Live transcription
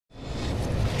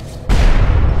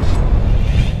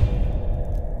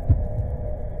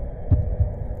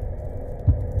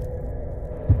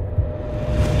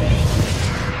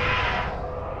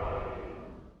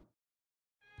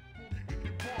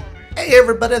Hey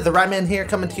everybody, the Ryouseiken here,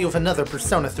 coming to you with another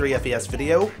Persona 3 FES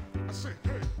video.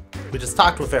 We just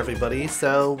talked with everybody,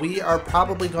 so we are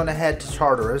probably going to head to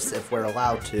Tartarus if we're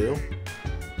allowed to.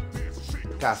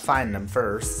 Gotta find them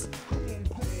first.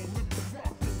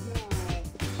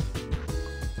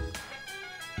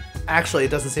 Actually,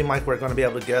 it doesn't seem like we're going to be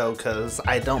able to go, because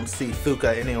I don't see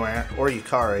Fuka anywhere, or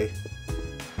Yukari.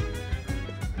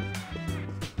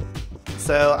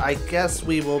 So, I guess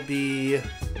we will be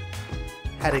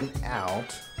heading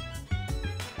out.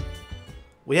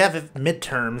 We have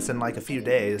midterms in like a few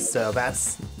days, so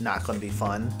that's not going to be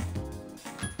fun.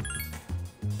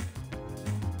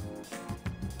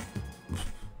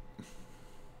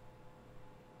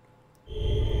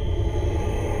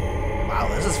 Wow,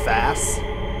 this is fast.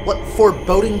 What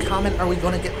foreboding comment are we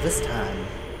going to get this time?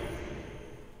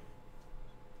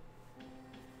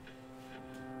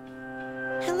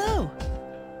 Hello.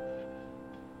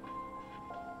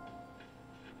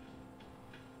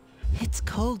 It's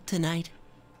cold tonight.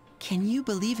 Can you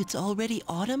believe it's already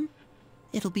autumn?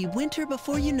 It'll be winter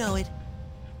before you know it.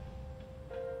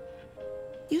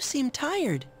 You seem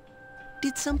tired.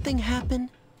 Did something happen?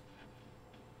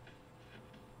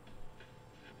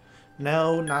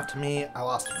 No, not to me. I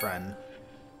lost a friend.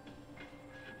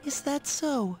 Is that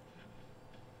so?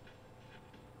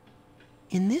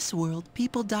 In this world,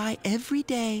 people die every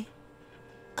day.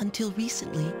 Until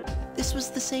recently, this was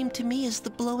the same to me as the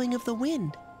blowing of the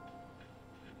wind.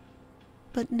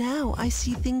 But now I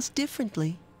see things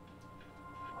differently.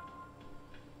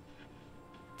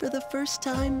 For the first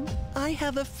time, I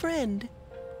have a friend.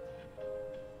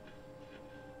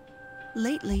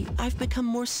 Lately, I've become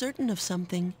more certain of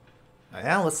something.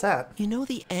 Yeah, what's that? You know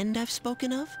the end I've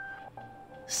spoken of?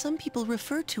 Some people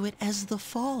refer to it as the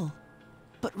fall.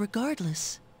 But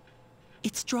regardless,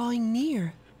 it's drawing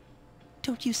near.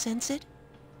 Don't you sense it?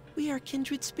 We are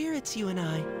kindred spirits, you and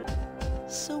I.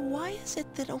 So why is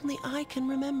it that only I can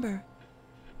remember?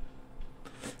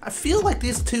 I feel like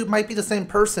these two might be the same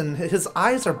person. His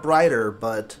eyes are brighter,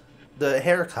 but the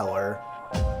hair color,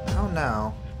 I don't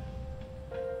know.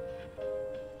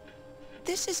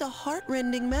 This is a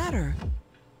heart-rending matter.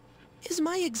 Is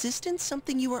my existence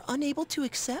something you are unable to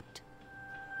accept?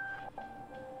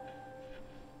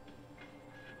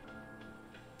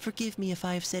 Forgive me if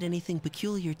I have said anything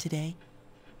peculiar today.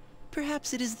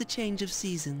 Perhaps it is the change of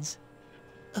seasons.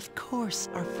 Of course,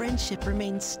 our friendship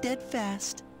remains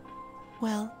steadfast.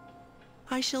 Well,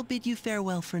 I shall bid you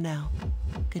farewell for now.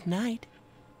 Good night.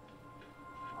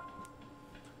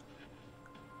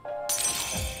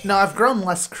 No, I've grown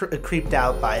less creeped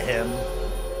out by him.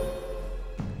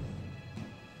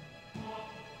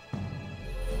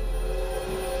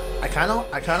 I kind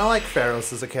of like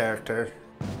Pharos as a character.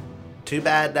 Too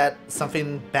bad that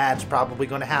something bad's probably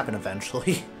going to happen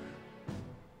eventually.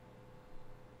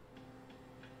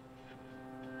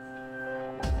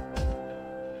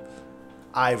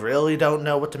 I really don't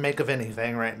know what to make of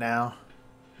anything right now.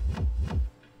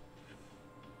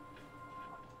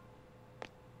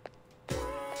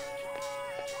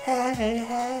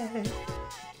 Hey.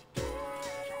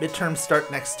 Midterms start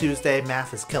next Tuesday.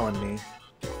 Math is killing me.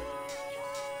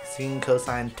 Seeing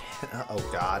cosine 10. Oh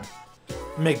god.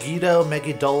 Megiddo,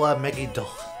 Megidola, Megidola.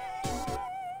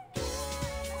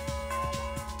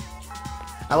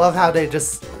 I love how they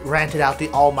just ranted out the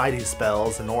almighty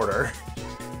spells in order.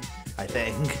 I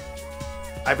think.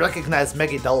 I recognize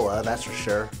Megidola, that's for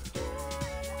sure.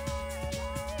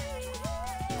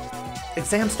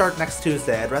 Exams start next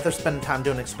Tuesday. I'd rather spend time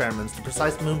doing experiments. The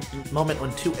precise moment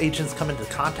when two agents come into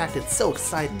contact, it's so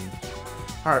exciting.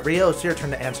 Alright, Ryo, it's your turn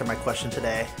to answer my question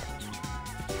today.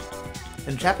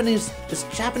 In Japanese, it's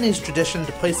Japanese tradition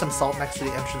to place some salt next to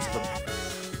the entrance of a...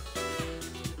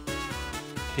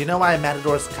 Do you know why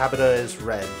Matador's Kabata is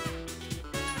red?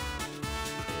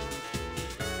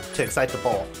 To excite the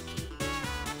bull.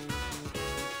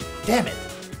 Damn it!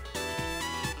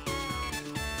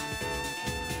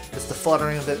 It's the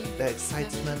fluttering of it that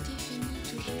excites men.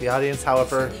 The audience,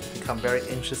 however, become very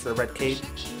anxious at the red cape.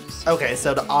 Okay,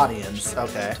 so the audience,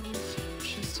 okay.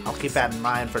 I'll keep that in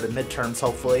mind for the midterms,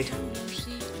 hopefully.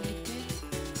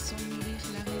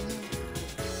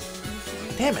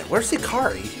 Damn it, where's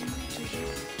Hikari?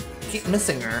 Keep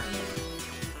missing her.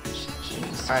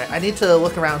 Alright, I need to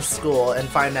look around school and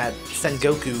find that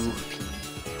Sengoku.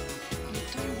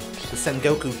 The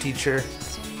Sengoku teacher.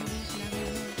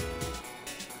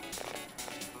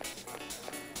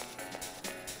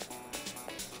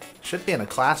 Should be in a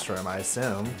classroom, I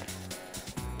assume.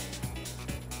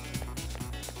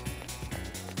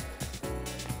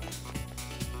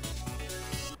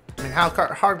 I mean, how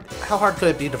hard could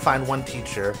it be to find one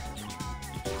teacher?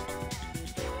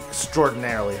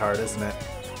 extraordinarily hard, isn't it?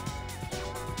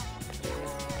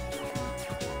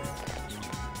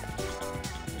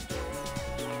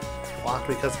 Locked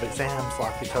because of exams,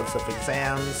 locked because of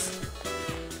exams.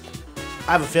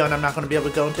 I have a feeling I'm not going to be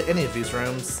able to go into any of these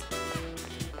rooms.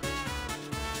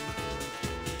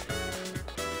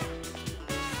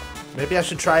 Maybe I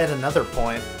should try at another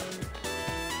point.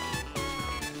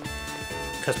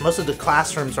 Because most of the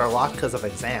classrooms are locked because of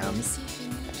exams.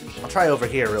 I'll try over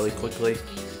here really quickly.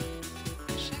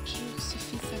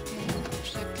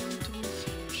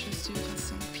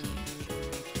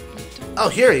 Oh,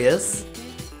 here he is!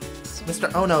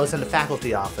 Mr. Ono is in the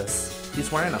faculty office.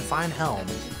 He's wearing a fine helm.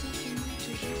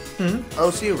 Oh,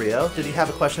 it's you, Ryo. Did you have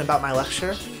a question about my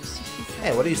lecture?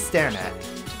 Hey, what are you staring at?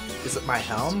 Is it my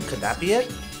helm? Could that be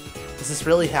it? Is this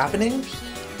really happening?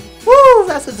 Woo!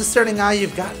 That's a discerning eye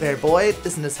you've got there, boy.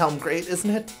 Isn't this helm great, isn't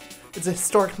it? It's a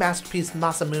historic masterpiece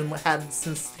Masamune had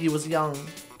since he was young.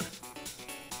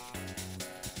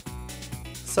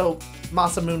 So,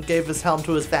 Masamune gave his helm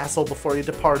to his vassal before he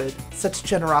departed. Such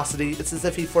generosity, it's as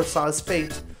if he foresaw his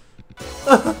fate.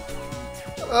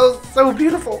 Oh, so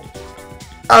beautiful.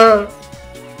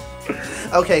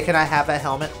 Okay, can I have that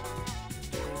helmet?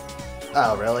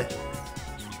 Oh, really?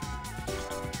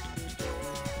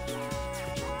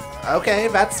 Okay,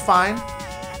 that's fine.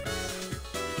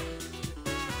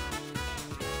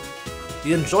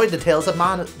 You enjoyed the tales of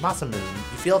Masamune.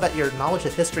 You feel that your knowledge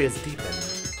of history has deepened.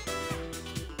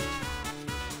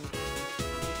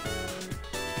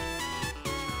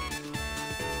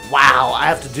 Wow, I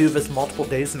have to do this multiple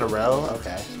days in a row?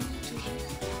 Okay.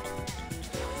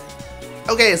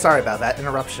 Okay, sorry about that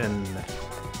interruption.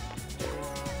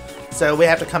 So we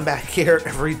have to come back here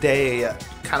every day,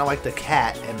 kind of like the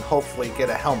cat, and hopefully get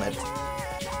a helmet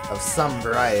of some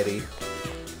variety.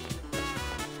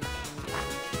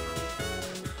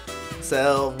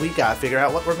 So we gotta figure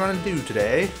out what we're gonna do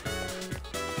today.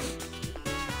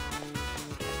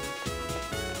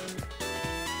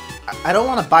 I don't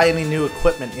want to buy any new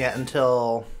equipment yet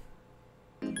until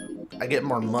I get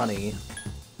more money.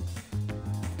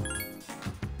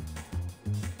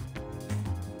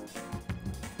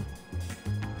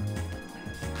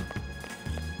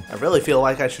 I really feel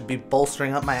like I should be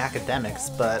bolstering up my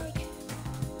academics, but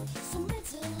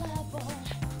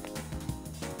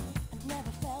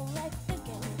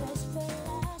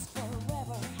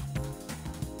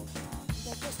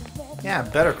yeah,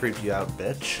 better creep you out,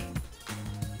 bitch.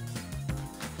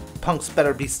 Punks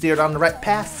better be steered on the right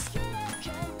path.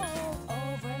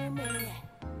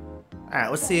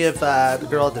 Alright, let's see if the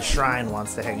girl at the shrine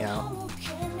wants to hang out.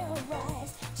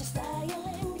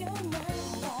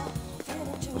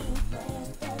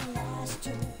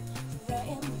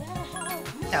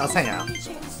 Yeah, let's hang out.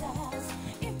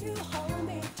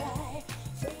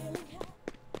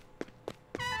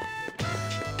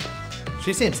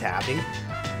 She seems happy.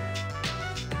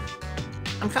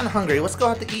 I'm kind of hungry. Let's go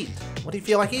out to eat. What do you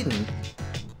feel like eating?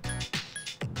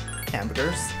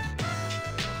 Hamburgers.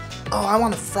 Oh, I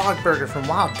want a frog burger from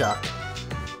Wild Duck.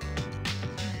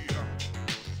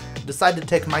 Decided to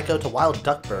take Maiko to Wild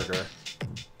Duck Burger.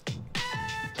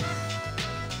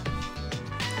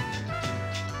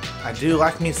 I do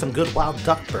like me some good Wild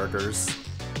Duck burgers.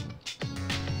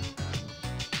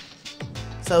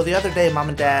 So the other day, Mom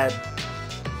and Dad,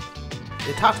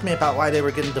 they talked to me about why they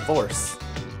were getting divorced.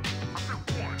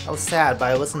 I was sad, but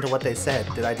I listened to what they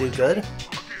said. Did I do good?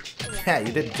 Yeah,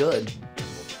 you did good.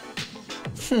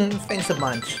 Thanks a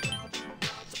bunch.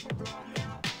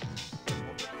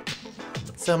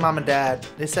 So, Mom and Dad,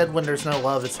 they said when there's no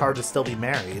love, it's hard to still be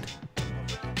married.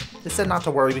 They said not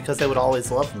to worry because they would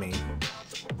always love me.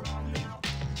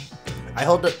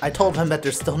 I told them that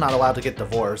they're still not allowed to get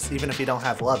divorced. Even if you don't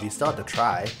have love, you still have to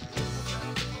try.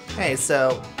 Hey,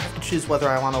 so, I have to choose whether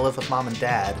I want to live with Mom and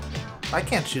Dad. I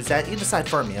can't choose that. You decide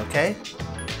for me, okay?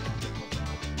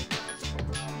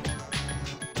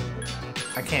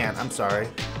 I can't. I'm sorry.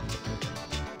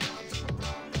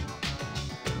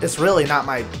 It's really not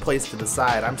my place to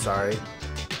decide. I'm sorry.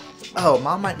 Oh,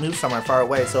 Mom might move somewhere far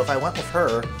away, so if I went with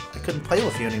her, I couldn't play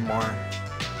with you anymore.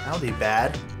 That would be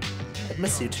bad. I'd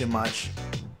miss you too much.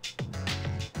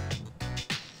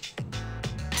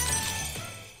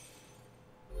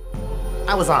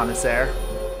 I was honest there.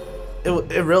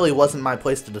 It really wasn't my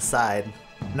place to decide,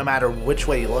 no matter which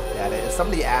way you looked at it. If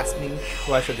somebody asked me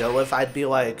who I should go with, I'd be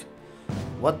like,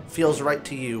 what feels right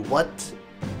to you? What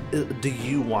do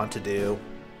you want to do?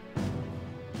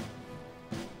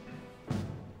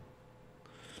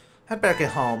 I'd better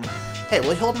get home. Hey,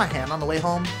 will you hold my hand on the way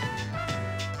home?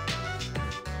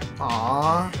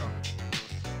 Aww.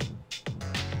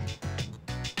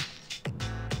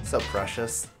 So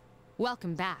precious.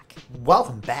 Welcome back.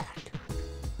 Welcome back.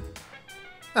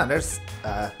 Oh, there's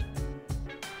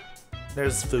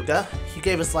Fuka. He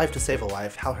gave his life to save a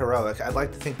life. How heroic. I'd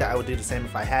like to think that I would do the same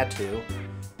if I had to.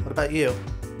 What about you?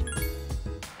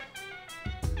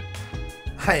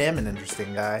 I am an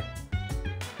interesting guy.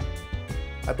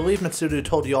 I believe Mitsudu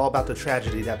told you all about the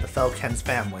tragedy that befell Ken's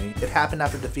family. It happened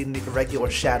after defeating the irregular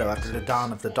Shadow after the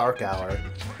dawn of the Dark Hour.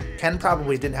 Ken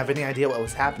probably didn't have any idea what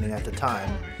was happening at the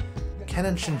time. Ken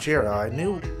and Shinjiro, I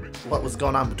knew what was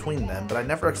going on between them, but I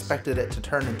never expected it to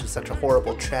turn into such a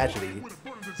horrible tragedy.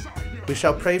 We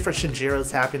shall pray for Shinjiro's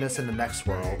happiness in the next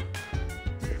world.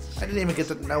 I didn't even get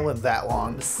to know him that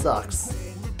long. This sucks.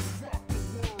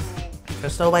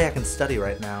 There's no way I can study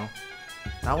right now.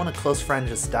 Not when a close friend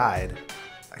just died.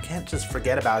 I can't just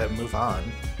forget about it and move on.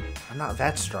 I'm not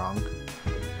that strong.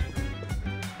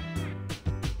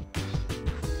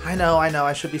 I know,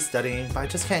 I should be studying, but I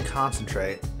just can't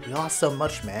concentrate. We lost so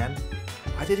much, man.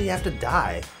 Why did he have to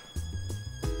die?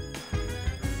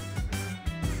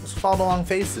 Let's follow along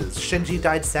faces. Shinji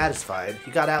died satisfied.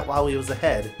 He got out while he was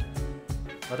ahead.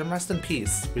 Let him rest in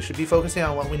peace. We should be focusing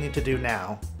on what we need to do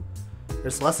now.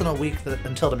 There's less than a week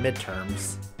until the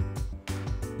midterms.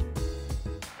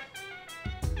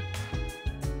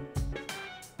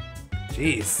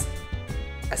 Jeez.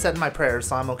 I said my prayers,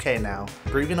 so I'm okay now.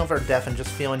 Grieving over death and just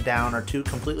feeling down are two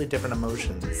completely different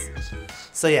emotions.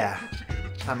 So yeah,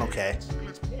 I'm okay.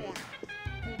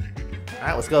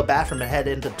 Alright, let's go bathroom and head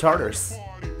into Tartarus.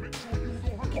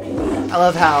 I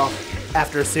love how,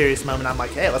 after a serious moment, I'm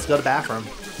like, hey, let's go to bathroom.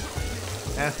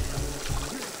 Yeah.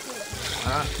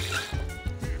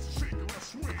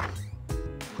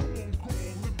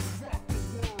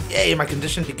 Yay, my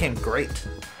condition became great.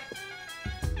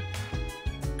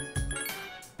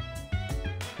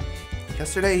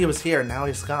 Yesterday he was here, now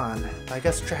he's gone. I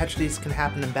guess tragedies can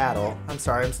happen in battle. I'm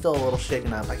sorry, I'm still a little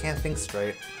shaken up. I can't think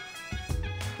straight.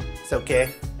 It's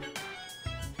okay.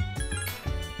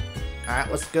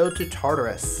 Alright, let's go to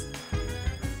Tartarus.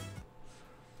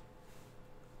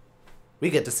 We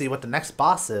get to see what the next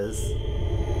boss is.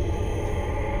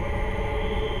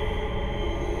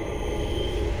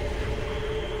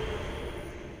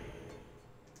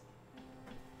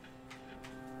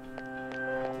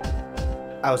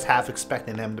 I was half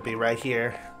expecting him to be right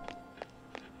here.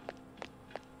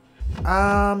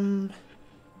 Alright,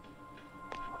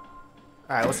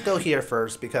 let's go here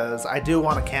first because I do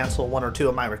want to cancel one or two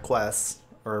of my requests.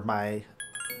 Or my...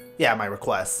 yeah, my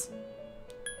requests.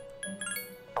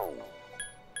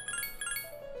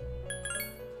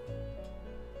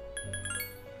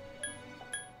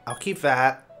 I'll keep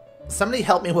that. Somebody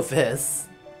help me with this.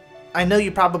 I know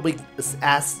you probably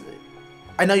asked...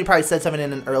 I know you probably said something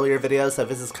in an earlier video, so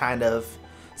this is kind of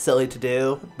silly to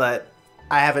do, but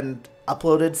I haven't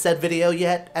uploaded said video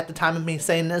yet at the time of me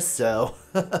saying this, so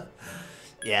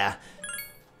yeah.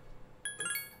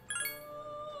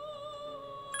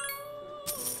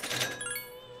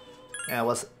 Yeah,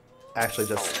 let's actually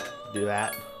just do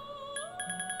that.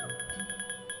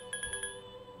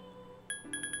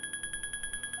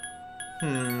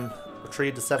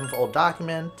 Retrieve the 7th old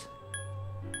document.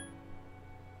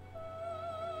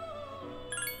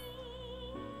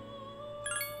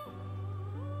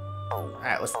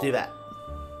 Alright, let's do that.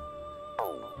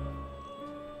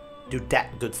 Do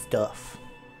that good stuff.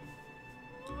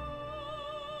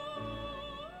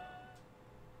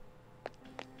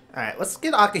 Alright, let's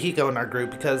get Akihiko in our group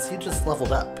because he just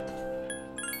leveled up.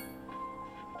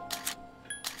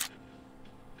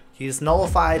 He's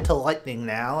nullified to lightning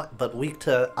now, but weak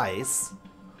to ice.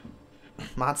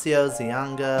 Matsuo,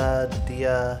 Zyanga,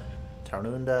 Dia,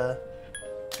 Tarunda.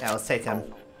 Yeah, let's take him.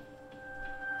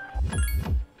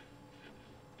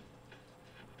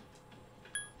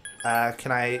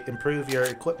 Can I improve your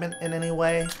equipment in any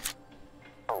way?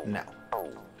 No.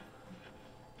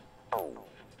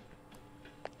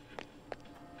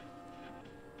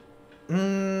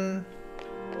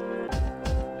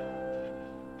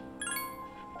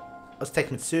 Let's take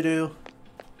Mitsudu.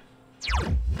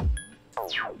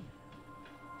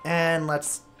 And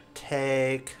let's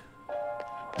take...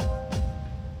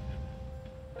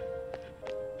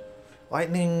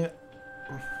 lightning...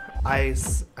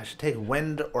 ice. I should take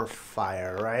wind or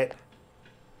fire, right?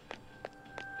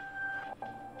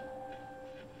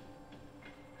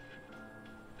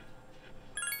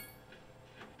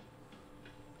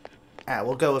 Alright,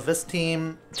 we'll go with this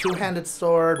team. Two-handed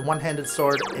sword, one-handed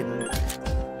sword in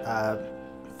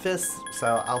fist.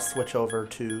 So I'll switch over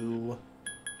to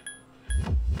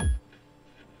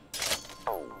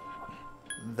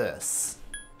this.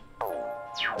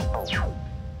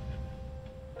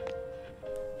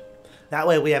 That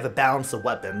way we have a balance of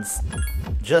weapons.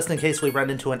 just in case we run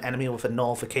into an enemy with a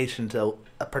nullification to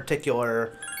a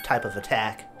particular type of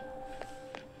attack.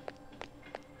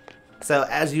 So,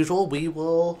 as usual, we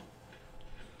will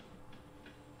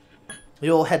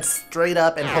head straight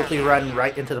up and hopefully run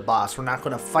right into the boss. We're not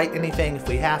going to fight anything if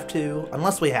we have to,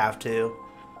 unless we have to.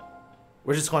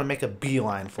 We're just going to make a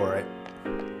beeline for it.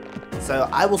 So,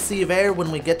 I will see you there when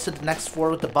we get to the next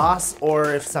floor with the boss,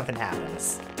 or if something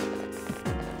happens.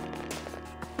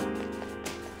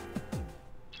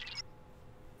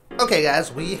 Okay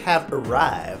guys, we have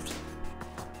arrived.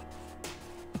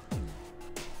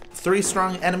 3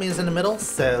 strong enemies in the middle,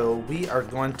 so we are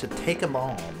going to take them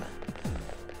on.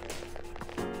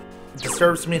 It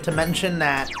disturbs me to mention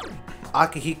that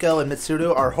Akihiko and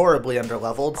Mitsuru are horribly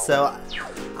underleveled, so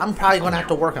I'm probably going to have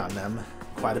to work on them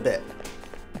quite a bit.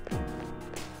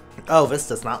 Oh, this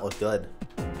does not look good.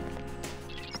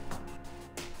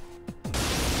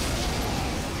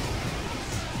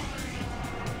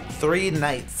 Three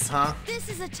knights, huh? This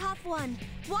is a tough one.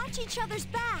 Watch each other's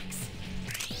backs.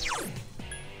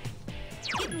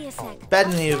 Give me a sec.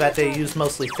 Betting you that they use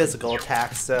mostly physical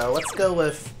attacks, so let's go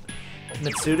with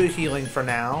Mitsuru healing for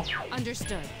now.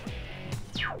 Understood.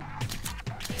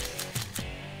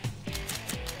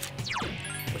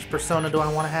 Which persona do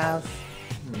I want to have?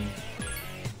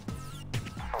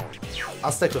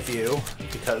 I'll stick with you,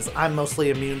 because I'm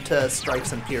mostly immune to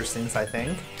strikes and piercings, I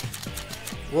think.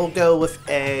 We'll go with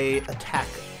a attack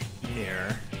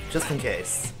mirror, just in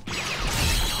case.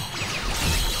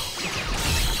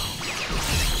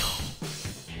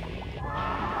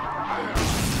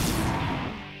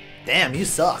 Damn, you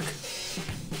suck.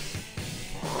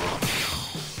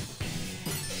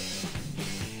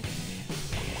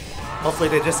 Hopefully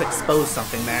they just expose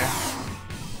something there.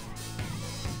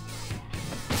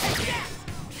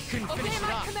 Obey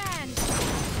my command.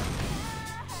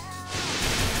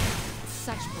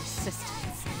 Such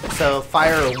persistence. So,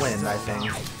 fire or wind, I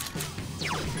think.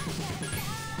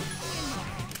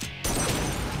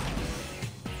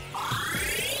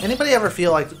 Anybody ever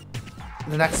feel like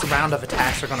the next round of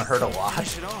attacks are gonna hurt a lot?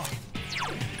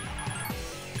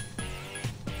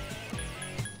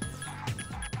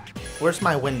 Where's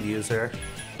my wind user?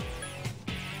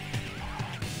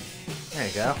 There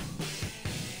you go.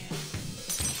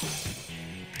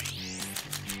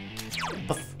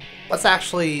 Let's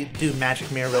actually do Magic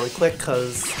Mirror really quick,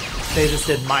 because they just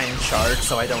did Mind Shard,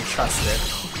 so I don't trust it.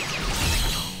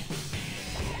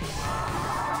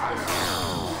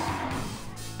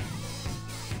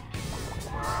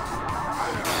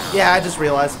 Yeah, I just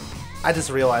realized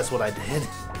what I did.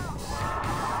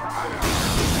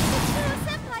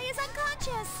 Senpai is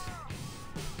unconscious.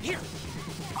 Here.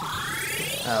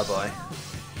 Oh boy.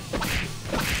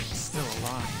 Still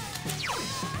alive.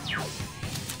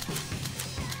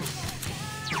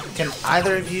 Can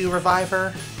either of you revive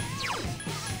her?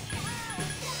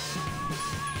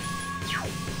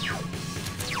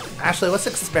 Actually, let's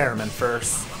experiment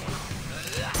first.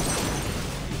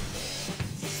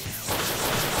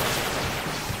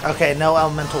 Okay, no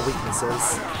elemental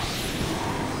weaknesses.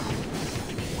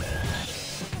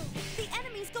 The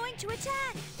enemy's going to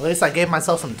attack. At least I gave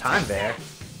myself some time there.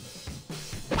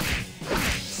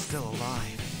 Still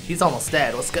alive. He's almost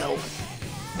dead. Let's go.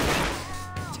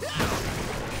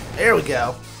 There we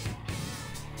go.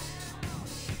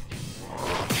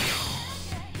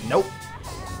 Nope.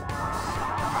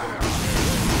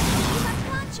 He's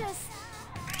unconscious.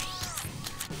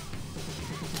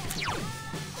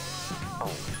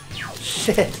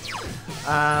 Shit.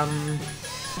 I'm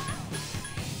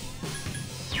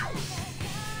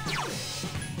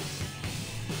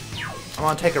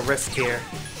gonna take a risk here.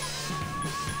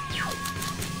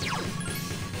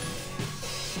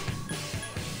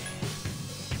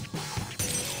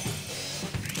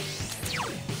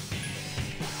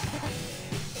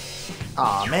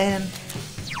 Aw, man.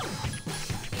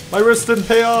 My risk didn't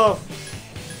pay off.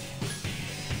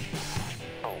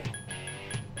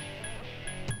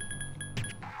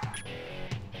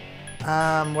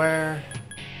 Where...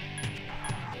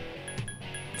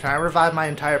 Can I revive my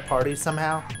entire party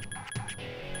somehow?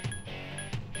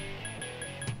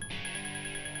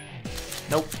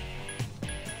 Nope.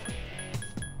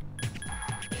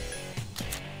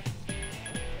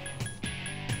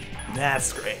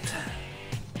 That's great.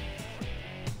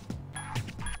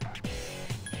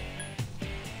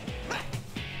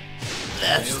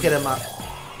 Let's just get him up.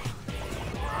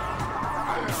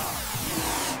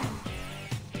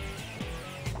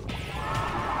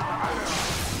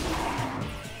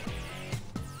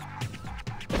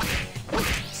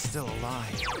 Still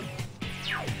alive.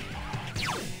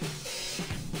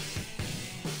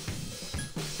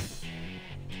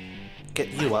 Get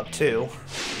you up too.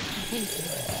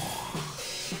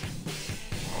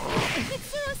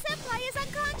 Mitsuru Senpai is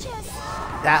unconscious.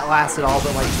 That lasted all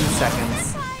but like 2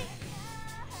 seconds. Senpai.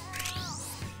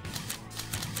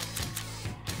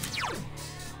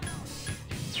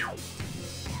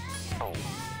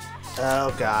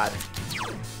 Oh god.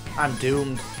 I'm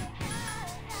doomed.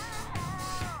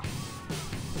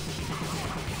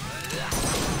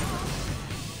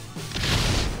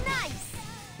 Nice.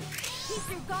 Keep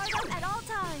your guard up at all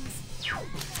times.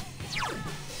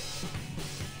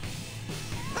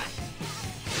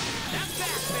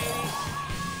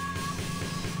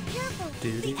 Careful. The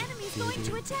enemy's going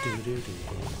to attack.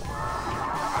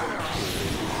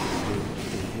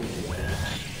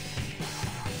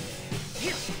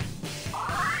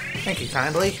 Thank you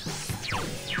kindly.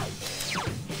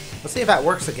 Let's see if that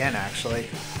works again, actually.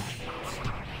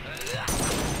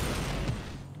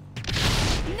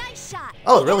 Nice shot.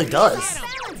 Oh, it really does. Off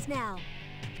balance now.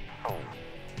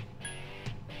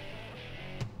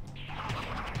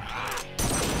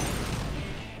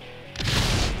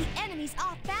 The enemy's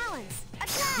off balance.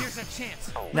 Attack. Here's a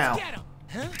chance. Now, Get him.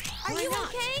 Huh? Are Why you not?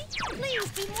 okay? Please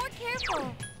be more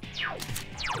careful.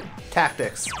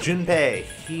 tactics. Junpei,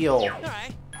 heal.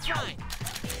 Alright, fine.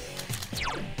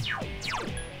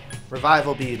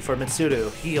 Revival bead for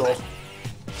Mitsuru, heal.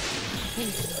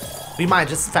 We might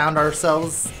just found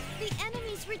ourselves The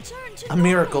enemy's return to a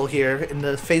miracle here in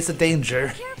the face of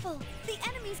danger. Careful. The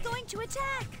enemy's going to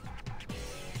attack.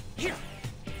 Here.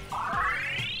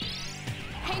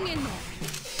 Hang in there.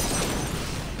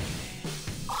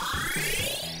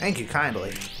 Thank you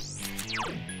kindly.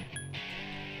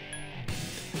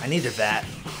 I needed that.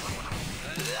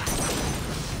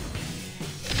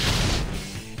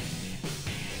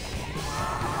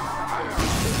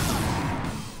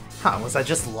 Huh, was I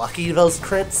just lucky those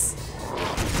crits?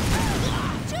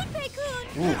 Junpei-kun.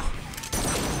 Ooh.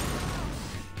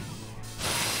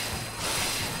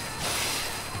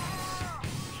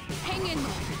 Hang in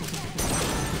there.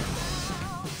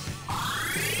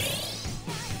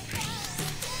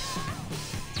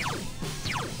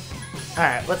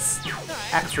 Alright, let's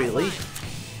act freely.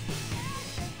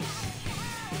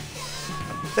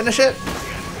 Finish it!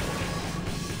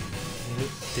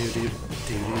 Mitsuru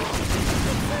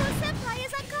Senpai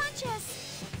is unconscious.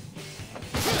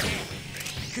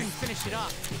 Couldn't finish it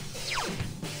off.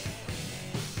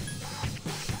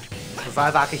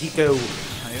 Revive Akihiko.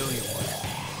 I owe you one.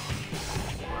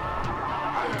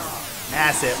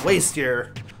 That's it.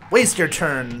 Waste your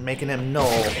turn making him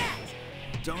null.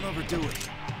 Don't overdo it.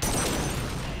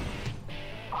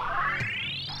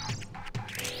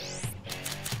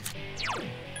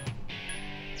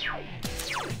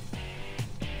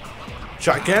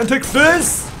 Gigantic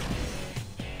fizz!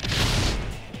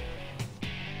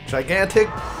 Gigantic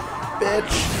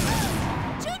bitch.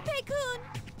 Junpei-kun.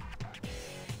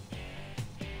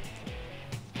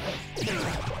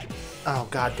 Oh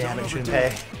god damn it, Junpei.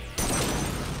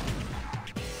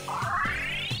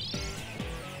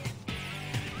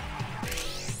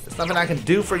 There's nothing I can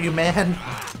do for you, man.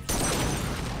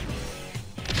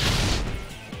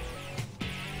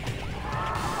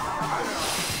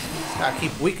 Gotta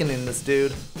keep weakening this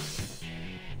dude.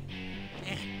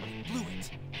 Man, blew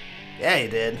it. Yeah, he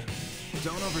did.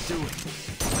 Don't overdo it.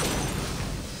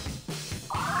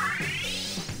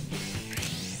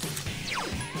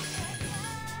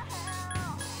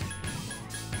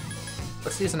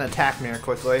 Let's use an attack mirror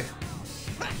quickly.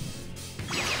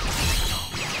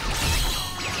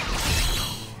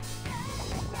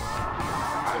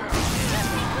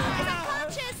 Junpei-kun is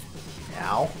unconscious.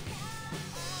 Ow.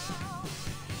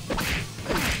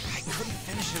 I couldn't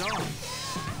finish it off.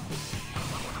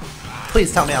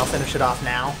 Please tell me I'll finish it off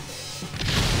now.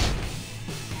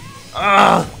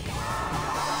 Ugh.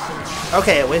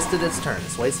 Okay, it wasted its turn.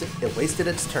 It wasted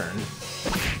its turn.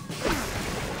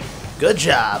 Good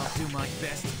job. I'll do my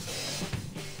best.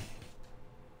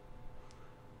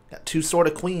 Got 2 Sword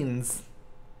of Queens.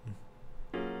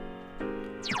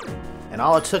 And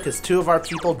all it took is 2 of our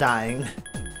people dying.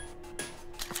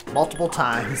 Multiple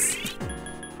times.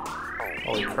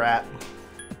 Holy crap.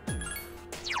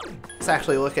 Let's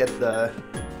actually look at the...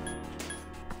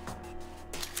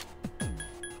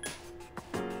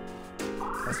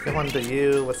 Let's give one to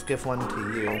you. Let's give one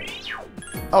to you.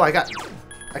 Oh, I got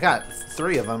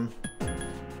 3 of them.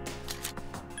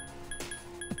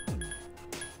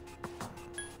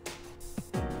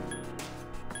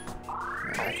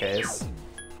 In that case.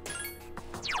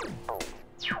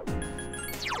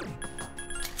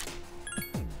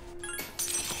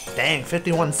 Dang,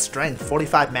 51 strength,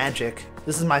 45 magic.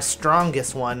 This is my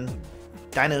strongest one.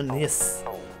 Dino Nis.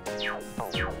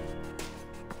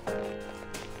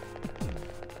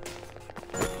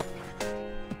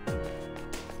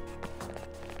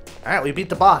 Alright, we beat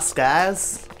the boss,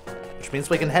 guys. Which means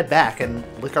we can head back and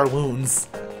lick our wounds.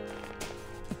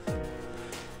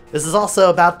 This is also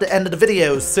about the end of the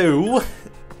video, so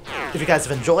if you guys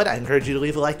have enjoyed, I encourage you to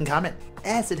leave a like and comment,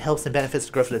 as it helps and benefits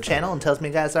the growth of the channel and tells me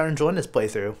you guys are enjoying this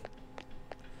playthrough.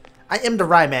 I am the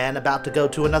Ryeman, about to go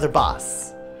to another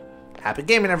boss. Happy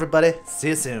gaming, everybody. See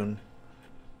you soon.